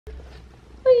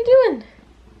What are you doing?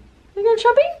 We going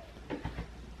shopping?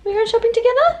 We going shopping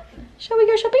together? Shall we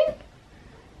go shopping?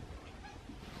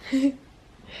 I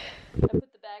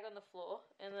put the bag on the floor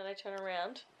and then I turn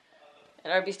around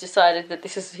and Obi's decided that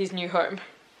this is his new home.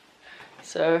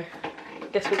 So, I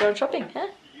guess we're going shopping, huh?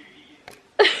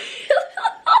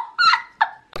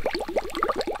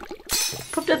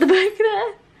 Popped at the back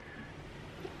there.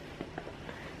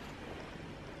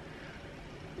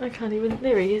 I can't even,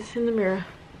 there he is in the mirror.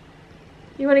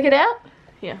 You want to get out?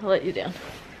 Yeah, I'll let you down.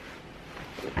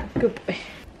 Good boy.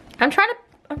 I'm trying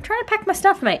to pack my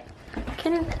stuff, mate.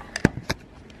 Can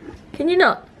you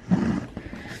not?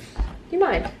 You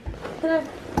mind? I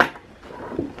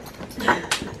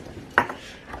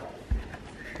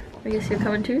guess you're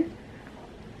coming too?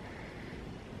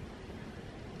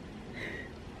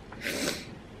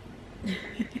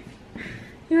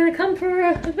 You wanna come for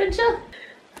an adventure?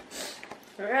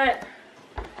 Alright.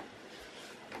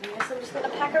 I guess I'm just gonna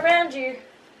pack around you.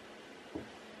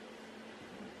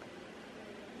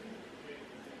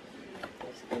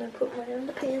 Just gonna put my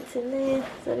underpants in there. Is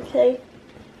that okay?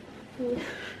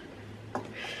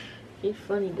 You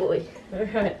funny boy.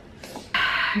 Alright.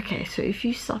 Okay, so if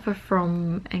you suffer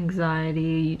from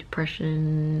anxiety,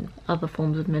 depression, other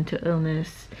forms of mental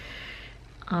illness,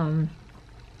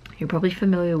 you're probably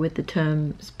familiar with the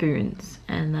term spoons,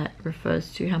 and that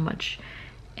refers to how much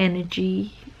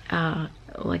energy,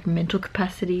 like mental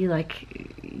capacity, like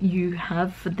you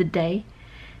have for the day,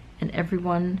 and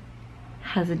everyone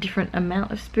has a different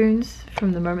amount of spoons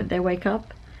from the moment they wake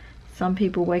up. Some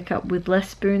people wake up with less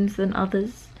spoons than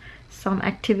others. Some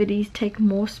activities take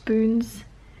more spoons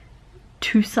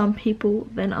to some people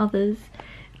than others.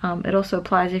 It also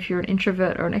applies if you're an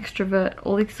introvert or an extrovert,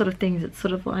 all these sort of things. It's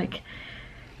sort of like,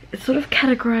 it sort of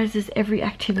categorizes every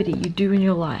activity you do in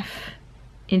your life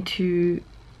into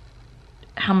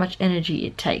how much energy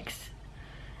it takes,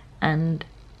 and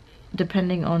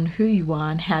depending on who you are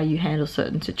and how you handle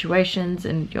certain situations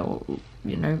and your,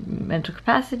 you know, mental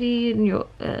capacity and your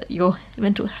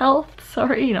mental health,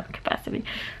 sorry, not capacity,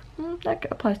 that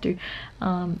applies to,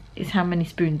 is how many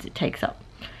spoons it takes up.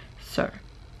 So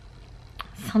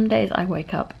some days I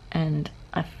wake up and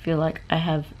I feel like I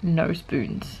have no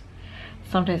spoons.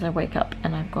 Some days I wake up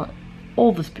and I've got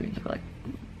all the spoons. I've got like,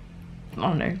 I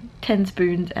don't know, 10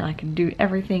 spoons, and I can do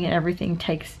everything, and everything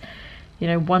takes, you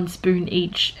know, 1 spoon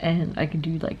each, and I can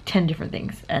do like 10 different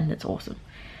things, and it's awesome.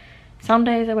 Some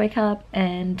days I wake up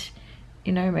and,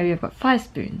 you know, maybe I've got 5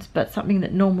 spoons, but something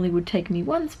that normally would take me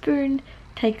 1 spoon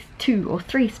takes 2 or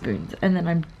 3 spoons, and then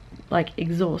I'm like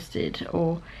exhausted,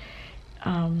 or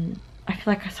I feel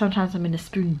like sometimes I'm in a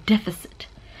spoon deficit.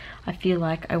 I feel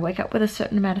like I wake up with a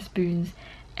certain amount of spoons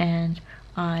and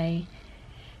I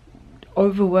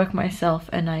overwork myself,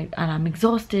 and I'm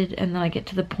exhausted, and then I get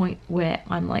to the point where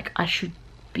I'm like, I should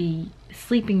be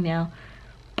sleeping now,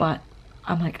 but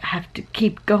I'm like, I have to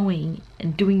keep going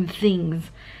and doing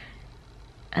things,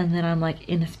 and then I'm like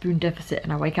in a spoon deficit,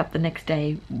 and I wake up the next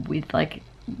day with like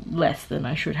less than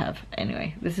I should have.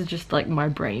 Anyway, this is just like my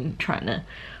brain trying to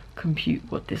compute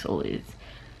what this all is.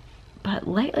 But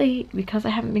lately, because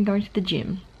I haven't been going to the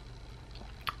gym,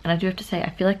 and I do have to say, I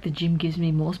feel like the gym gives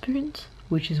me more spoons,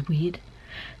 which is weird.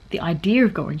 The idea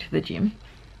of going to the gym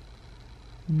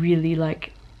really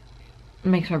like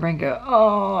makes my brain go,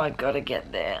 oh, I gotta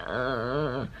get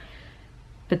there.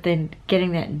 But then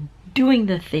getting there and doing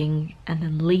the thing and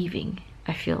then leaving,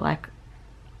 I feel like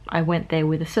I went there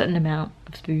with a certain amount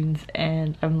of spoons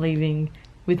and I'm leaving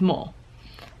with more.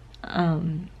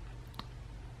 But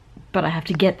I have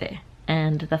to get there,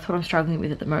 and that's what I'm struggling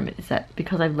with at the moment, is that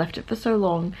because I've left it for so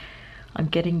long, I'm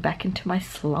getting back into my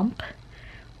slump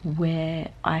where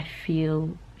I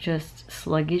feel just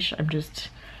sluggish. I'm just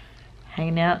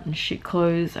hanging out in shit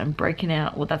clothes, I'm breaking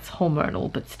out, well that's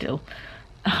hormonal, but still,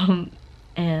 and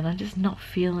I'm just not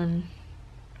feeling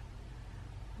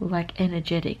like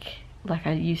energetic like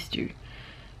I used to.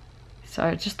 So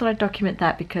I just thought I'd document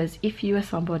that, because if you are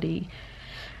somebody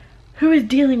who is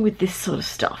dealing with this sort of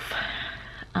stuff,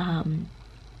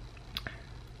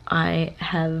 I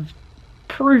have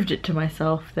proved it to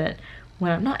myself that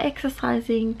when I'm not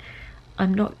exercising,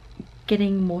 I'm not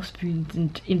getting more spoons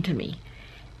into me.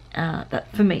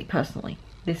 That for me personally.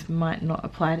 This might not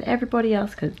apply to everybody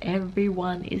else, because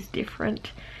everyone is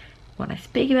different. When I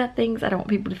speak about things, I don't want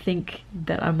people to think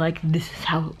that I'm like, this is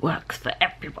how it works for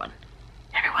everyone.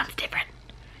 Everyone's different.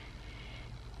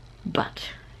 But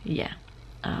yeah,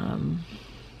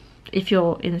 if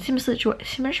you're in a similar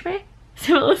situation, I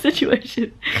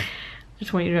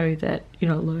just want you to know that you're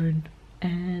not alone.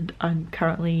 And I'm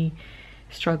currently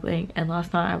struggling, and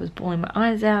last night I was bawling my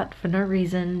eyes out for no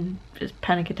reason, just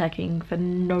panic attacking for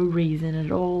no reason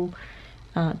at all.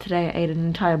 Today I ate an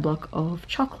entire block of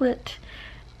chocolate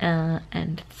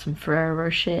and some Ferrero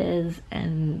Rochers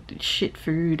and shit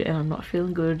food, and I'm not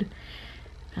feeling good.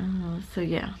 So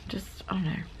yeah, just, I don't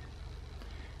know.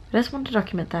 I just want to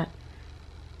document that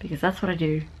because that's what I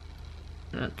do.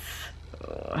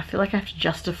 I feel like I have to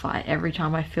justify every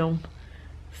time I film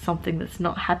something that's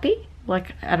not happy.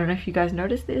 Like, I don't know if you guys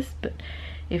notice this, but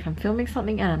if I'm filming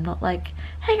something and I'm not like,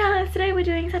 hey guys, today we're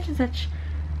doing such and such,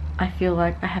 I feel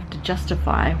like I have to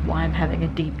justify why I'm having a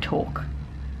deep talk.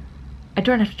 I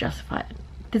don't have to justify it.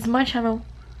 This is my channel.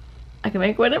 I can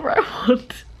make whatever I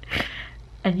want.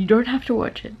 And you don't have to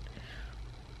watch it.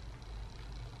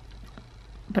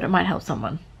 But it might help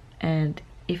someone. And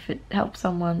if it helps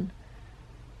someone,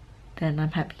 then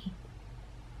I'm happy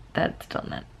that it's done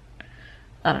that.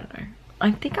 I don't know.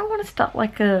 I think I want to start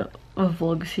like a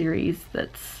vlog series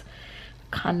that's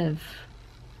kind of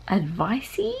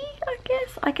advice-y, I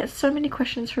guess. I get so many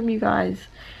questions from you guys.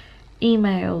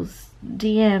 Emails,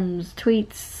 DMs,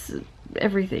 tweets,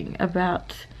 everything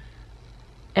about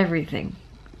everything.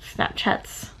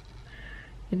 Snapchats.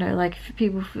 You know, like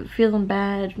people feeling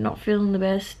bad, not feeling the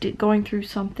best, going through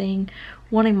something,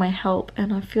 wanting my help,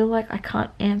 and I feel like I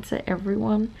can't answer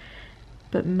everyone.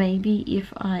 But maybe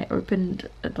if I opened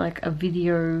like a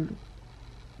video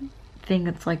thing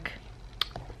that's like,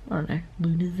 I don't know,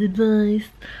 Luna's advice,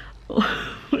 or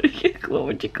what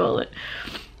would you call it?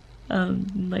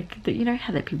 Like, you know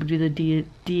how that people do the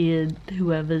dear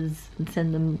whoever's and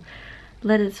send them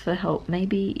letters for help.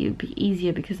 Maybe it would be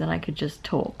easier because then I could just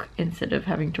talk instead of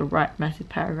having to write massive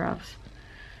paragraphs.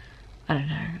 I don't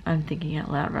know, I'm thinking out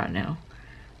loud right now.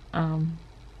 Having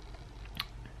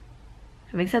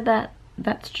said that,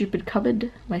 That Stupid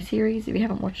Cupboard, my series, if you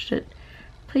haven't watched it,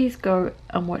 please go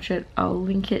and watch it. I'll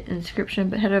link it in the description,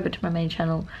 but head over to my main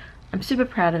channel. I'm super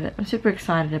proud of it. I'm super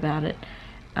excited about it.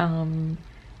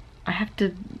 I have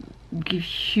to give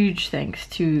huge thanks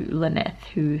to Lynette,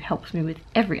 who helps me with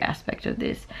every aspect of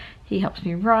this. He helps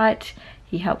me write,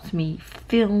 he helps me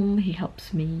film, he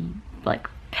helps me like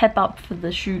pep up for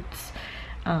the shoots,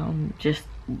 just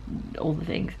all the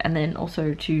things. And then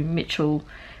also to Mitchell,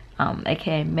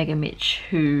 aka Mega Mitch,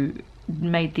 who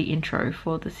made the intro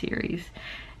for the series.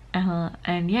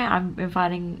 And yeah, I'm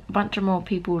inviting a bunch of more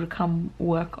people to come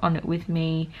work on it with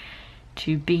me,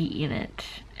 to be in it,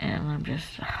 and I'm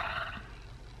just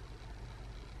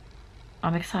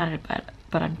I'm excited about it,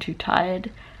 but I'm too tired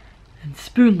and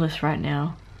spoonless right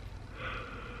now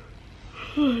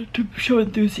to show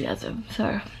enthusiasm.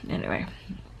 So anyway,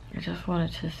 I just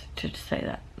wanted to say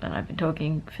that, and I've been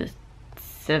talking for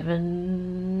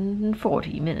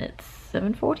 740 minutes.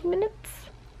 740 minutes?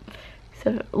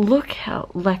 So look how,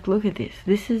 like, look at this.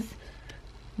 This is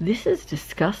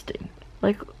disgusting.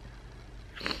 Like,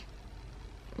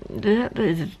 that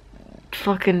is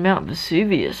fucking Mount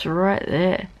Vesuvius right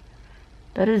there.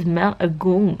 That is Mount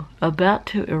Agung about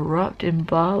to erupt in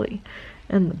Bali.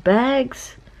 And the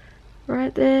bags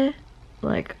right there.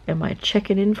 Like, am I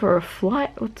checking in for a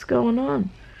flight? What's going on?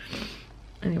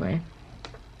 Anyway,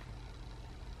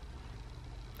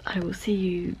 I will see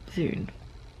you soon.